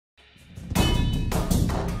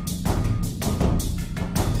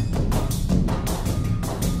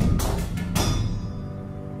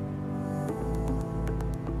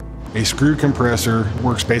A screw compressor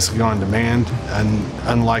works basically on demand, and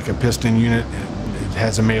unlike a piston unit, it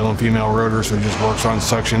has a male and female rotor, so it just works on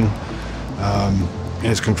suction. And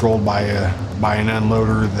it's controlled by an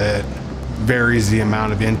unloader that varies the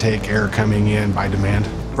amount of intake air coming in by demand.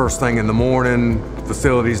 First thing in the morning,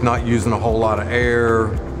 facility's not using a whole lot of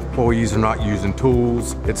air, employees are not using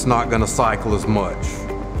tools, it's not going to cycle as much.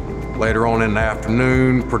 Later on in the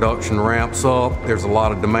afternoon, production ramps up, there's a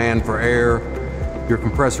lot of demand for air. Your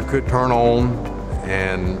compressor could turn on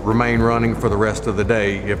and remain running for the rest of the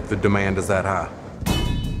day if the demand is that high.